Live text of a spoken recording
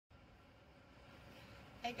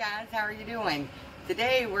Hey guys, how are you doing?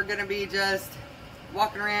 Today we're going to be just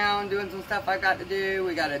walking around doing some stuff I've got to do.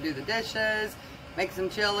 We got to do the dishes, make some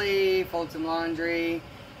chili, fold some laundry.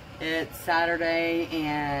 It's Saturday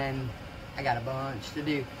and I got a bunch to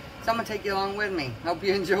do. So I'm going to take you along with me. Hope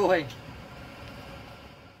you enjoy.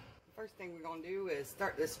 First thing we're going to do is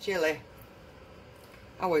start this chili.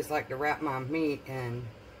 I always like to wrap my meat in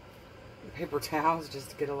paper towels just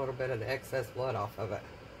to get a little bit of the excess blood off of it.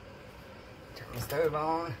 Turn the stove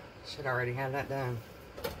on. Should already have that done.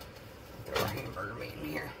 Throw our hamburger meat in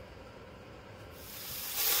here.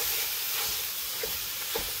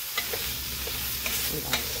 We're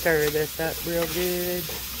gonna stir this up real good.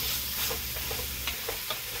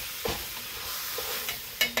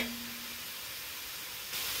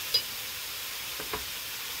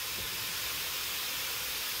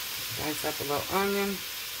 Dice up a little onion.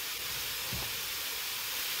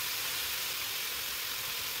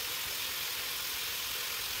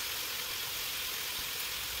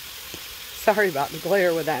 Sorry about the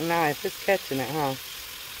glare with that knife. It's catching it, huh?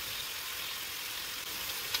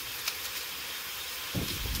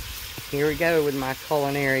 Here we go with my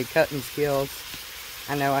culinary cutting skills.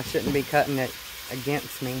 I know I shouldn't be cutting it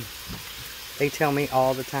against me. They tell me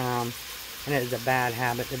all the time, and it is a bad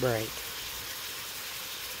habit to break.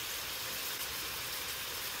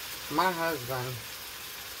 My husband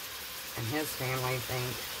and his family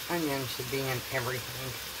think onions should be in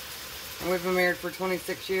everything. And we've been married for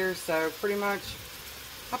 26 years, so pretty much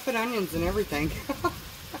I put onions in everything.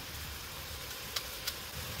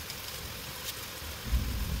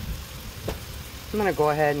 I'm going to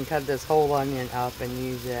go ahead and cut this whole onion up and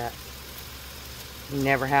use it. You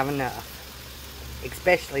never have enough.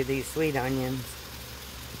 Especially these sweet onions.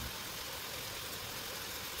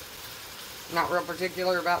 Not real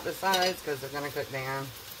particular about the size because they're going to cook down.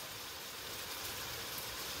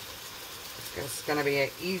 It's going to be an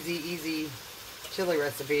easy chili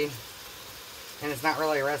recipe. And it's not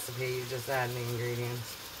really a recipe, you just add the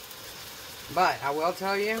ingredients. But I will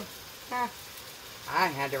tell you, I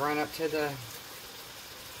had to run up to the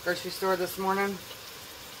grocery store this morning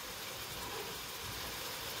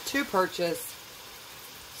to purchase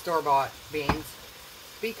store-bought beans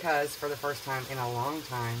because for the first time in a long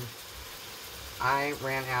time, I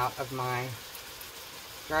ran out of my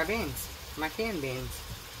dry beans, my canned beans.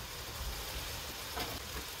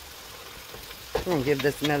 I'm going to give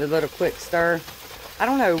this another little quick stir. I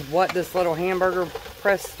don't know what this little hamburger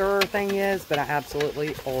press stirrer thing is, but I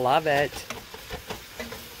absolutely love it.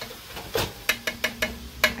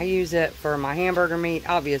 I use it for my hamburger meat,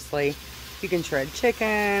 obviously. You can shred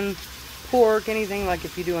chicken, pork, anything like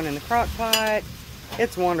if you do it in the crock pot.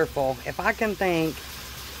 It's wonderful. If I can think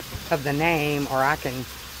of the name or I can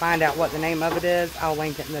find out what the name of it is, I'll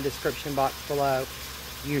link it in the description box below.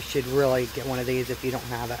 You should really get one of these if you don't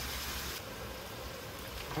have it.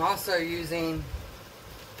 I'm also using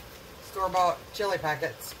store-bought chili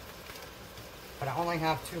packets, but I only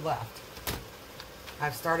have 2 left.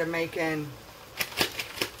 I've started making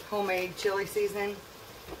homemade chili seasoning,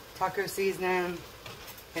 taco seasoning,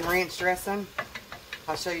 and ranch dressing.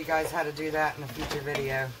 I'll show you guys how to do that in a future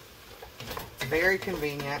video. It's very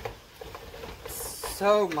convenient.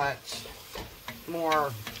 So much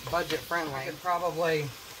more budget friendly. I could probably,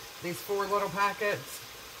 these 4 little packets,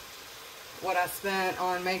 what I spent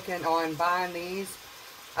on buying these,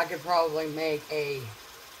 I could probably make a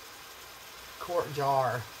quart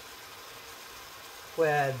jar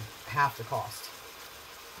with half the cost.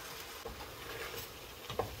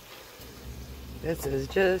 This is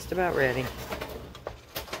just about ready.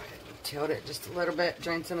 Tilt it just a little bit,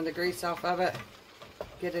 drain some of the grease off of it,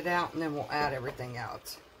 get it out, and then we'll add everything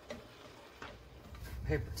else.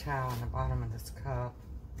 Paper towel on the bottom of this cup.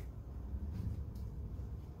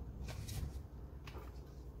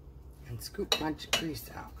 And scoop my grease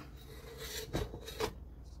out.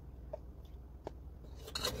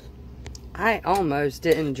 I almost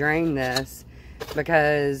didn't drain this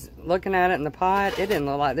because looking at it in the pot, it didn't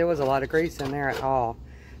look like there was a lot of grease in there at all.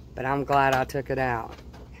 But I'm glad I took it out.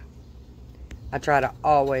 I try to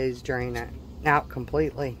always drain it out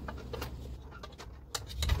completely.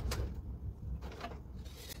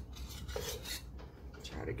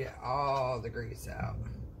 Try to get all the grease out.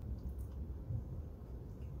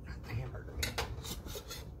 Hamburger meat.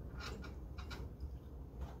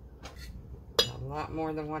 A lot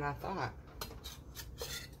more than what I thought.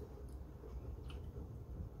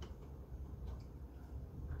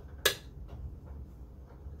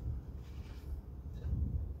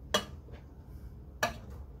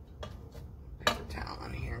 Paper towel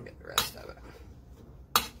on here and get the rest of it.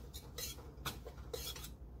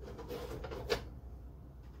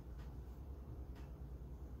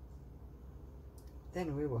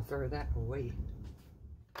 Then we will throw that away.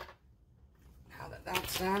 Now that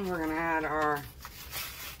that's done, we're gonna add our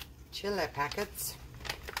chili packets.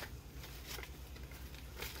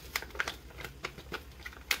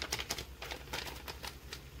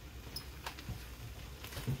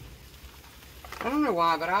 I don't know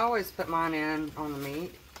why, but I always put mine in on the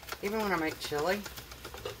meat, even when I make chili.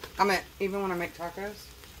 Even when I make tacos,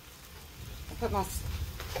 I put my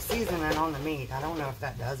seasoning on the meat. I don't know if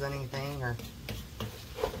that does anything, or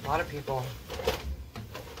a lot of people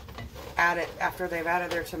add it after they've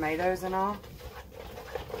added their tomatoes and all.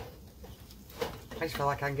 I just feel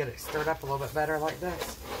like I can get it stirred up a little bit better like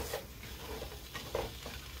this.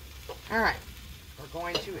 All right, we're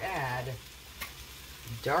going to add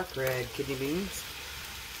dark red kidney beans,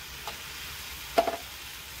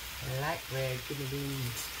 light red kidney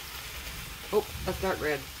beans. Oh, that's dark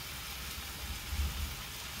red.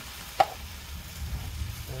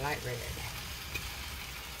 Light red.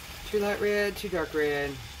 Too light red, too dark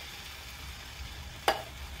red.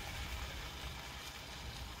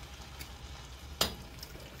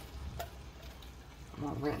 I'm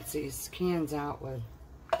gonna rinse these cans out with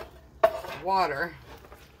water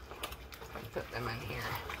and put them in here.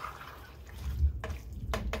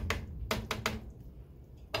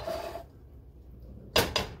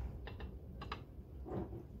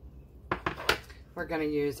 We're going to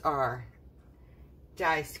use our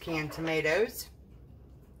diced canned tomatoes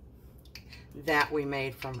that we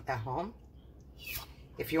made from at home.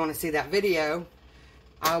 If you want to see that video,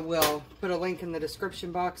 I will put a link in the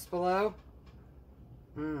description box below.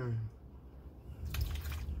 There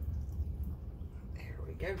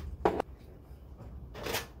we go.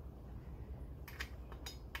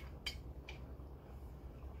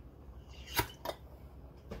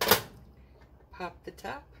 Pop the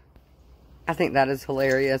top. I think that is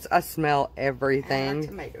hilarious. I smell everything.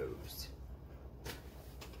 Tomatoes.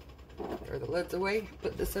 Throw the lids away.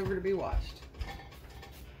 Put this over to be washed.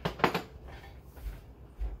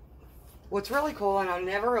 What's really cool, and I've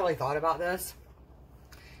never really thought about this,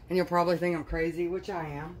 and you'll probably think I'm crazy, which I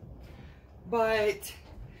am, but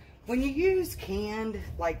when you use canned,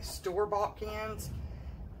 like store-bought cans,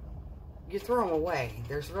 you throw them away.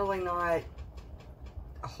 There's really not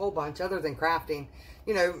a whole bunch other than crafting,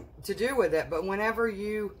 you know, to do with it. But whenever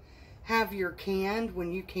you have your canned,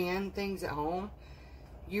 when you can things at home,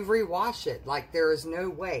 you rewash it. Like, there is no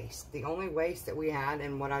waste. The only waste that we had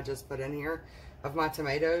in what I just put in here of my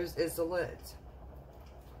tomatoes is the lids.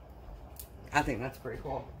 I think that's pretty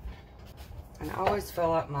cool. And I always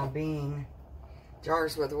fill up my bean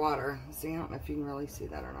jars with water. See, I don't know if you can really see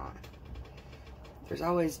that or not. There's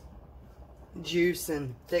always juice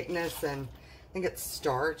and thickness, and I think it's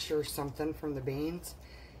starch or something from the beans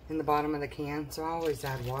in the bottom of the can. So I always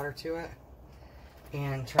add water to it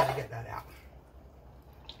and try to get that out.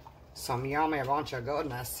 Some yummy bunch of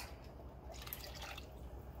goodness.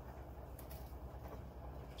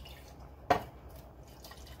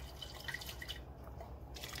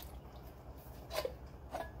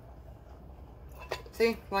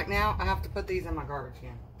 See, like now, I have to put these in my garbage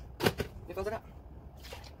can. You filled it up?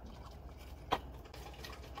 I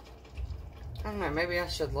don't know, maybe I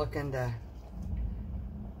should look into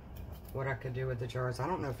what I could do with the jars. I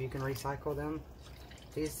don't know if you can recycle them,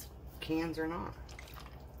 these cans, or not.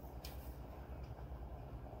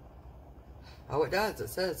 Oh, it does. It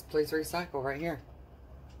says, please recycle right here.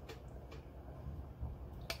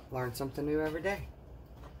 Learn something new every day.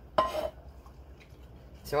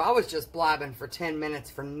 So I was just blabbing for 10 minutes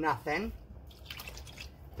for nothing.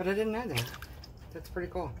 But I didn't know that. That's pretty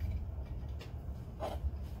cool. I'm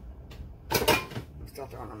still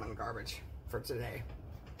throwing them in the garbage for today.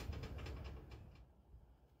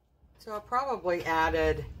 So I probably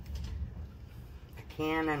added a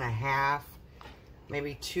can and a half,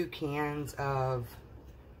 maybe 2 cans of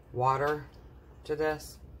water to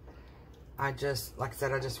this. I just, like I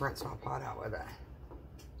said, I just rinsed my pot out with it.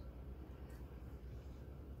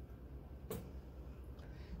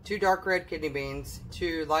 2 dark red kidney beans,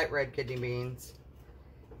 2 light red kidney beans,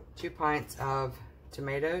 2 pints of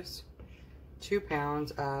tomatoes, 2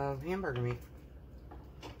 pounds of hamburger meat,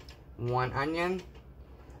 1 onion,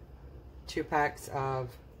 2 packs of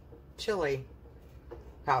chili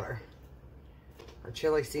powder, or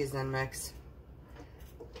chili seasoning mix.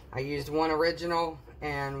 I used 1 original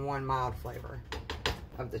and 1 mild flavor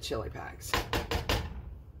of the chili packs.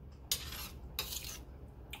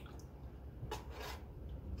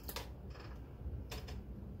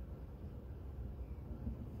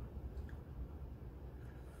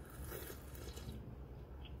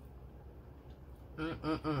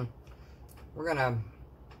 We're gonna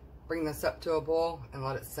bring this up to a boil and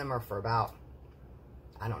let it simmer for about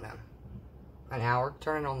I don't know, an hour.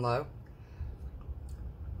 Turn it on low.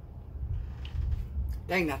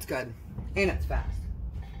 Dang, that's good. And it's fast.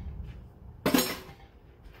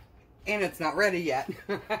 And it's not ready yet.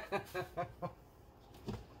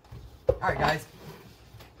 Alright guys,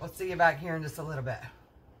 we'll see you back here in just a little bit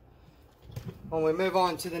when we move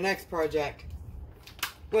on to the next project,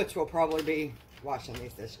 which will probably be washing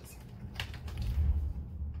these dishes.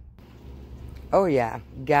 Oh yeah,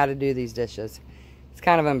 gotta do these dishes. It's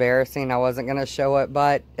kind of embarrassing. I wasn't gonna show it,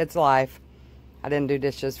 but it's life. I didn't do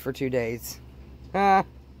dishes for 2 days.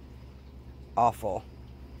 Awful.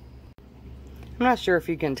 I'm not sure if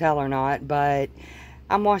you can tell or not, but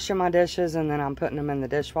I'm washing my dishes and then I'm putting them in the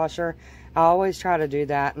dishwasher. I always try to do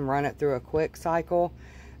that and run it through a quick cycle.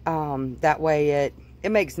 That way it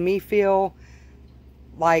makes me feel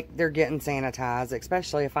like they're getting sanitized,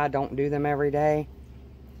 especially if I don't do them every day.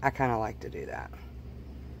 I kind of like to do that.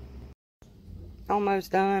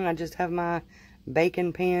 Almost done. I just have my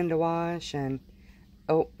bacon pan to wash, and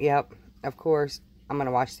oh, yep, of course, I'm going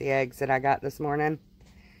to wash the eggs that I got this morning.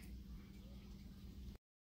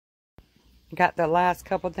 Got the last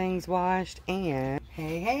couple things washed, and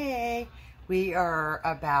hey, we are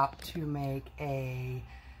about to make a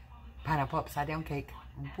pineapple upside down cake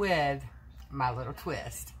with my little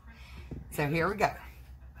twist. So here we go.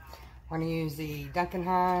 We're going to use the Duncan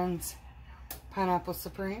Hines Pineapple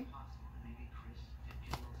Supreme.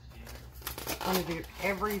 I'm going to do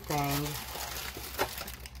everything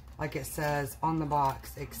like it says on the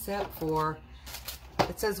box, except for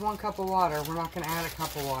it says 1 cup of water. We're not going to add a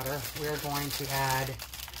cup of water. We're going to add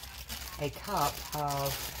a cup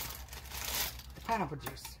of the pineapple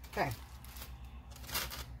juice. Okay.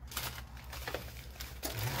 I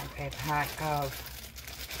have a pack of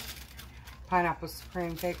Pineapple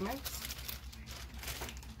Supreme cake mix.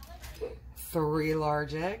 3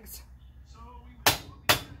 large eggs.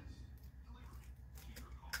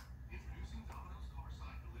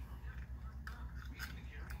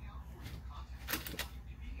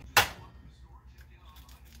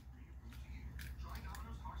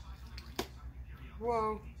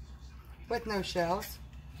 Whoa, with no shells.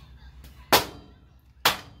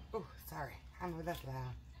 Oh, sorry, I know that's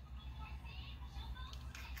loud.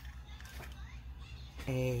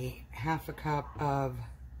 A half a cup of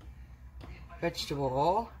vegetable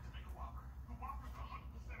oil.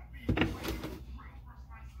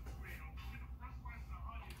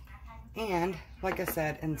 And, like I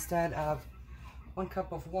said, instead of 1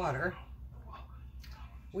 cup of water,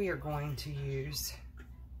 we are going to use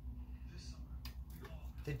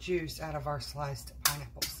the juice out of our sliced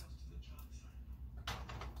pineapples.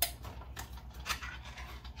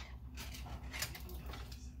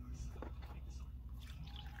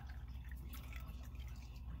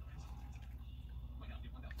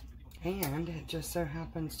 And it just so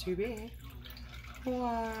happens to be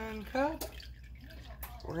 1 cup.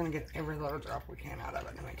 We're going to get every little drop we can out of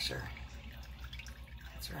it to make sure.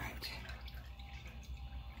 That's right.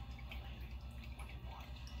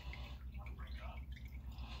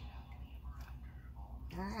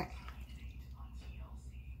 Alright.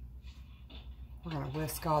 We're going to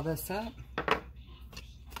whisk all this up.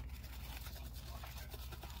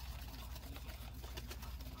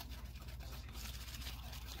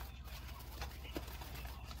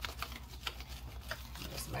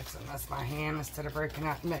 Just mixing this by hand instead of breaking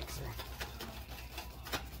out the mixer.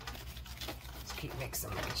 Just keep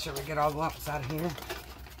mixing, making sure we get all the lumps out of here.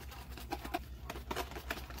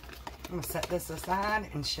 I'm going to set this aside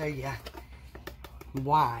and show you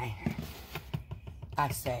why I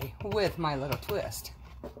say with my little twist.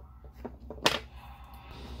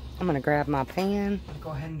 I'm going to grab my pan and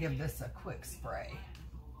go ahead and give this a quick spray.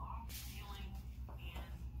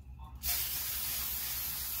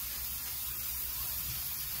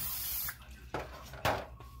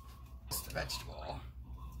 Just the vegetable oil.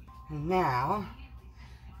 And now,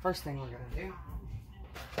 first thing we're going to do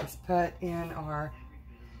is put in our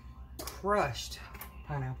crushed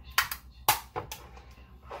pineapple.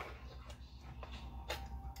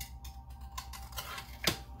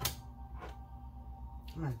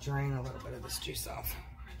 I'm going to drain a little bit of this juice off.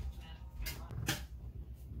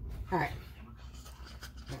 Alright,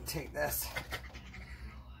 I'm going to take this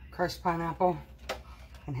crushed pineapple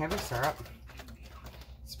and heavy syrup,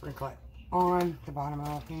 sprinkle it on the bottom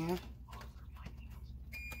of the pan.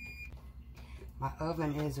 My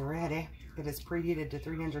oven is ready. It is preheated to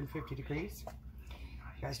 350 degrees.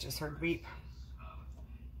 You guys just heard beep.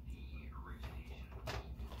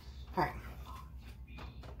 Alright.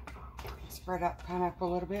 Spread out the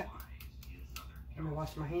pineapple a little bit. I'm going to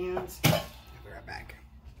wash my hands. I'll be right back.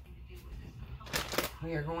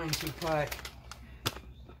 We are going to put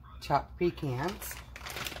chopped pecans.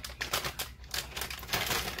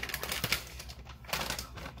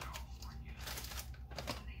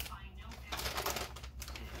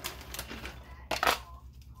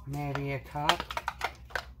 Maybe a cup.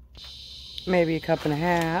 Maybe a cup and a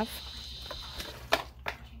half.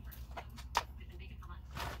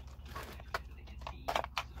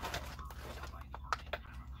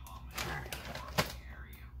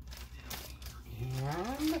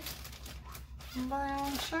 And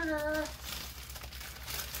brown sugar.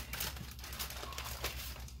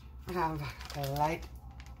 I have a light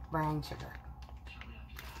brown sugar.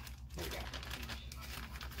 There we go.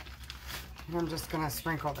 And I'm just going to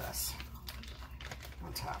sprinkle this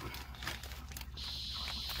on top.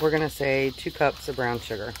 We're going to say 2 cups of brown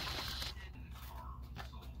sugar.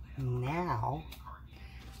 Now,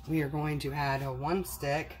 we are going to add a 1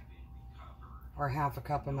 stick or half a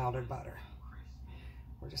cup of melted butter.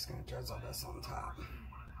 We're just going to drizzle this on top.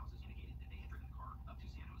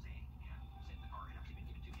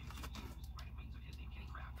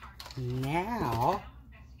 Now,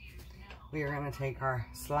 we are going to take our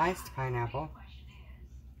sliced pineapple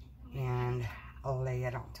and lay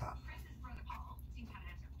it on top.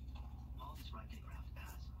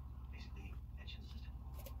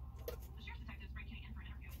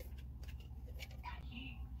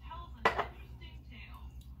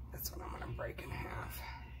 This one I'm going to break in half.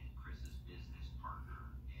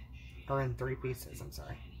 Or in 3 pieces, I'm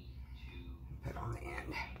sorry. Put on the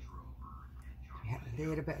end. We have a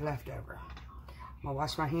little bit left over. I'm going to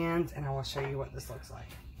wash my hands and I will show you what this looks like.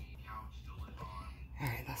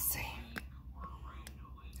 Alright, let's see.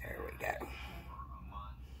 There we go.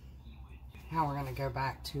 Now we're going to go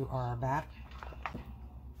back to our batter.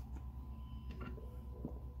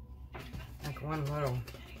 Make one little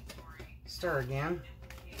stir again.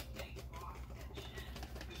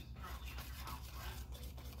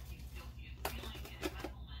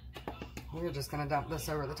 We're just going to dump this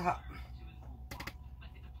over the top.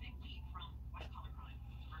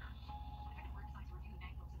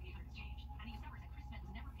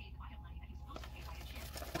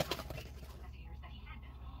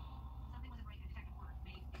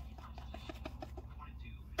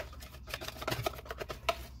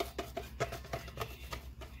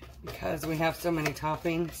 Because we have so many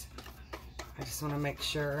toppings, I just want to make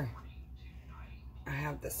sure I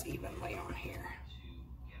have this evenly on here.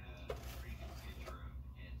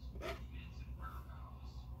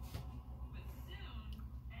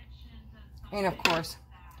 And of course,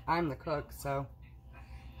 I'm the cook, so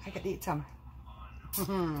I could eat some.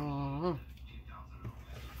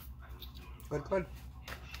 Good, good.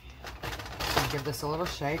 Give this a little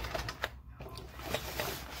shake.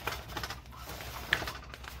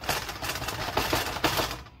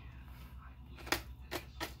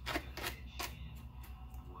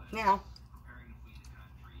 Now,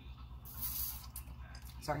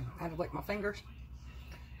 sorry, I had to lick my fingers.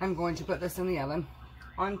 I'm going to put this in the oven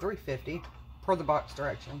on 350 per the box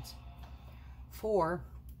directions for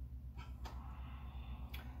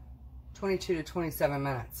 22 to 27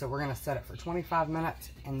 minutes. So we're going to set it for 25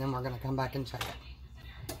 minutes and then we're going to come back and check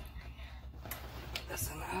it. Put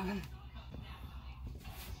this in the oven.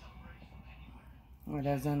 It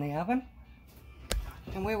is in the oven.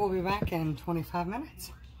 And we will be back in 25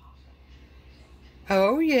 minutes.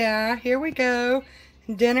 Oh yeah, here we go.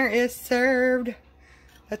 Dinner is served.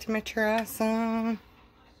 Let me try some.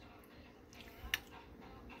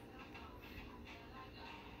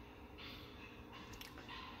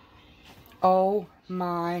 Oh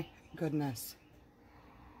my goodness.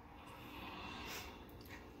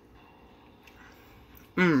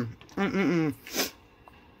 Alright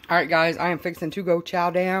guys, I am fixing to go chow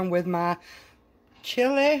down with my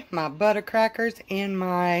chili, my butter crackers, and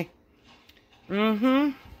my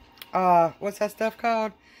what's that stuff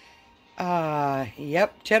called?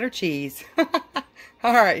 Yep, cheddar cheese.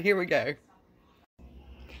 Alright, here we go.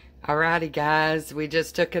 Alrighty guys, we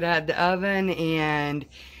just took it out of the oven and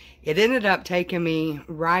it ended up taking me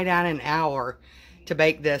right at an hour to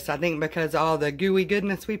bake this. I think because all the gooey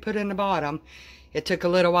goodness we put in the bottom, it took a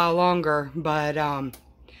little while longer, but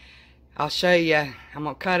I'll show you. I'm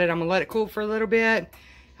gonna cut it, I'm gonna let it cool for a little bit.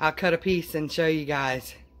 I'll cut a piece and show you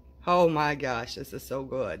guys. Oh my gosh, this is so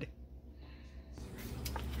good.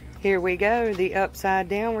 Here we go, the upside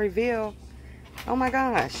down reveal. Oh my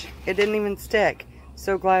gosh, it didn't even stick.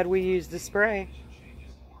 So glad we used the spray.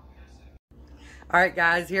 Alright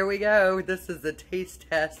guys, here we go. This is the taste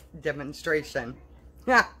test demonstration.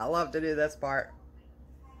 Yeah, I love to do this part.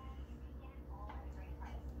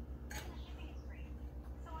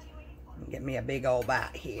 Get me a big old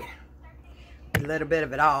bite here. A little bit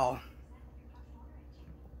of it all.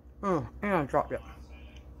 Oh, and I dropped it.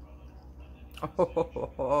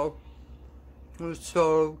 Oh, it was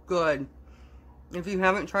so good. If you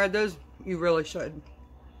haven't tried those, you really should.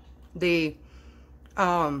 The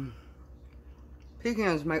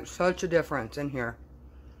pecans make such a difference in here.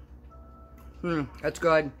 That's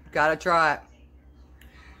good. Gotta try it.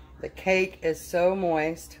 The cake is so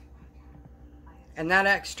moist. And that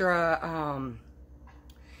extra,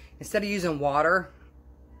 instead of using water,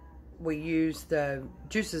 we use the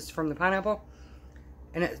juices from the pineapple.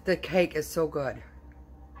 And the cake is so good.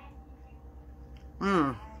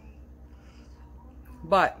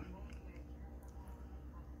 But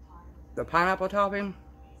the pineapple topping,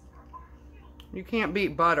 you can't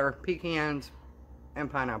beat butter, pecans,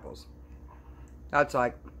 and pineapples. That's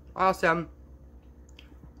like awesome.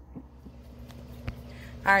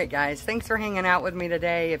 Alright guys, thanks for hanging out with me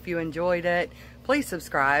today. If you enjoyed it, please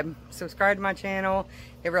subscribe. Subscribe to my channel.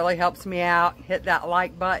 It really helps me out. Hit that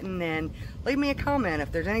like button and leave me a comment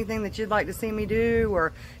if there's anything that you'd like to see me do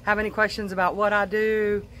or have any questions about what I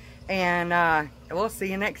do. And we'll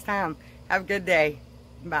see you next time. Have a good day.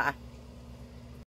 Bye.